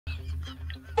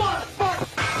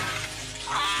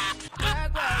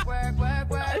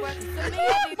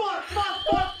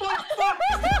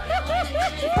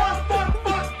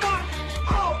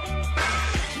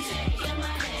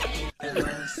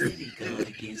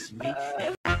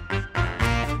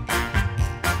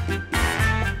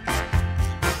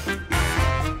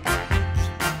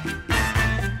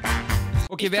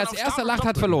Okay, wer als erster lacht,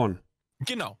 hat verloren.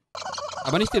 Genau.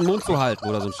 Aber nicht den Mund zu halten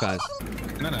oder so ein Scheiß.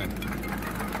 Nein, nein.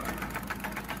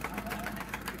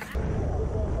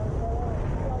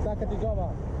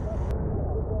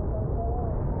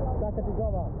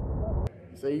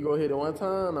 So you go hit it one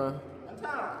time, or? One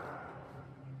time.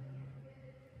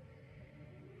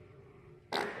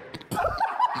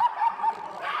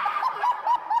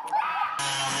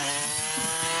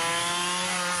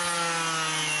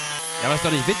 Ja, aber ist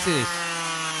doch nicht witzig.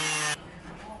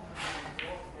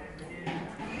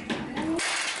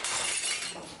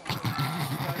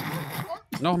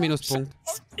 Noch Minuspunkt.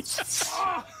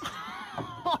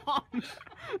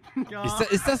 Ja.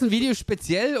 Ist das ein Video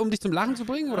speziell, um dich zum Lachen zu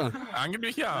bringen, oder?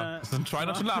 Angeblich ja. Das ist ein Try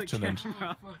Not to Laugh Challenge.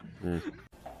 Hm.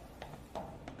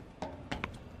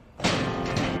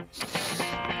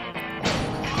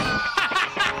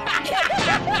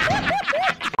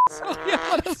 Sorry,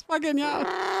 aber das war genial.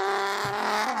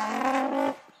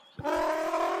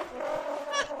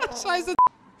 Scheiße.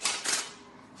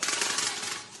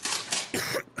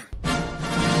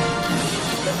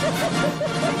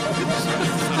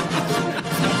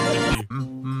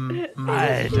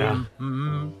 Alter.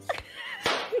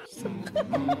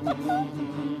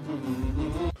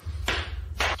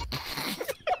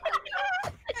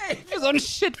 Ey, für so ein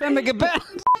Shit werden wir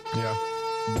gebannt. Ja.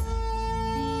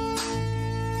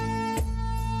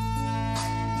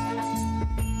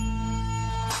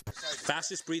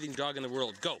 Fastest breathing dog in the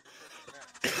world. Go.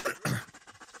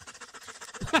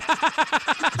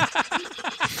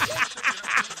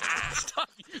 Stop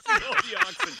using all the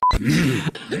oxygen.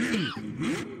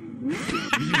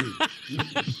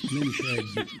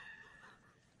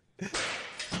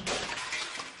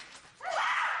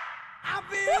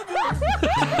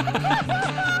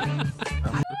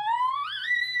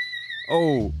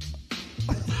 Oh.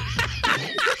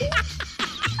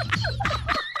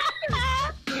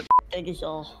 Denke ich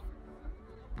auch.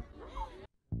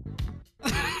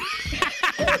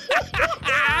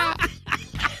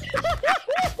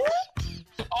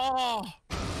 Oh.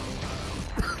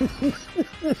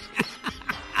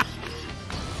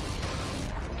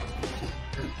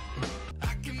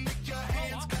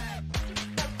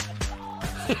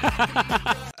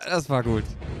 Das war gut.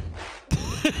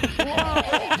 Das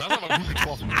ist aber gut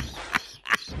getroffen.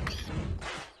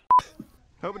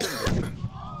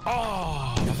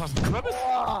 Oh, was war's, ein Kürbis?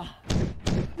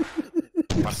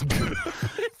 Was ein Kürbis?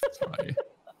 Zwei.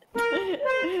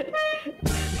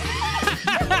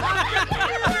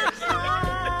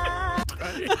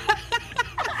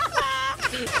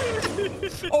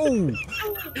 Oh!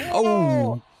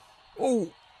 Oh! Oh!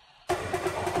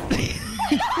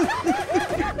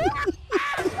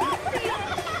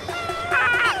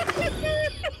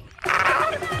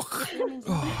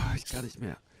 Oh, ich kann nicht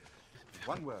mehr.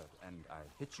 One word and I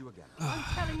hit you again.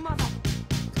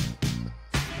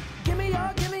 Give me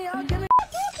your, give me your, give me.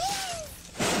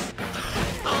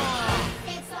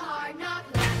 It's a hard knock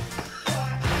life.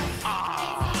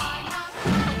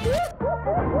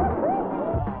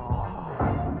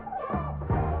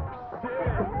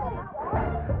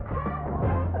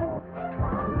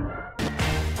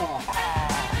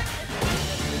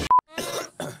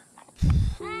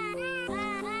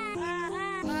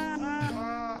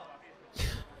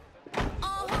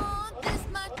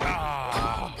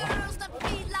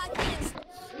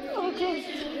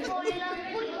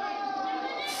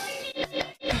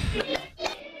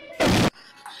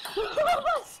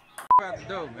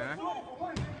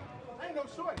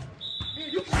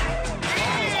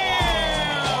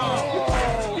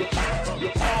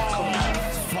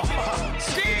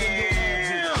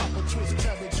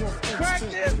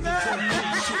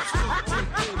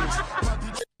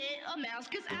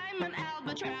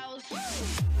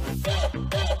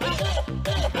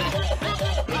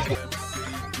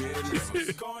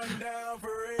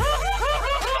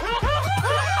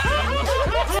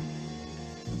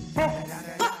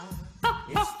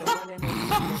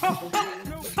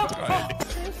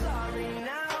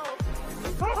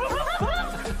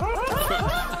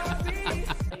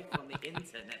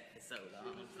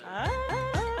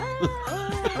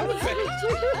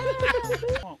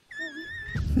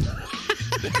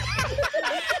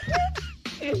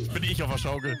 Bin ich auf der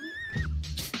Schaukel.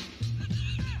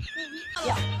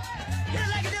 Ja.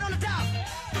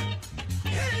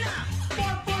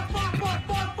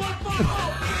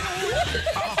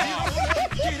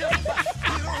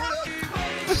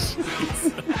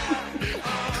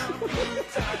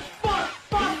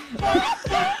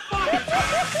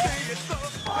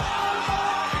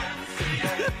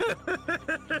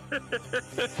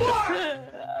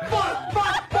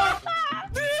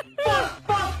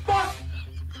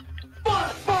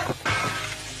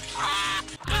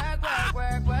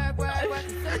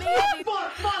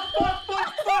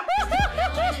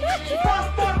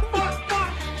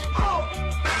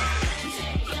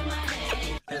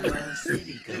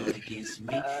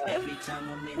 I'm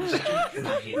a minister.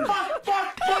 I hit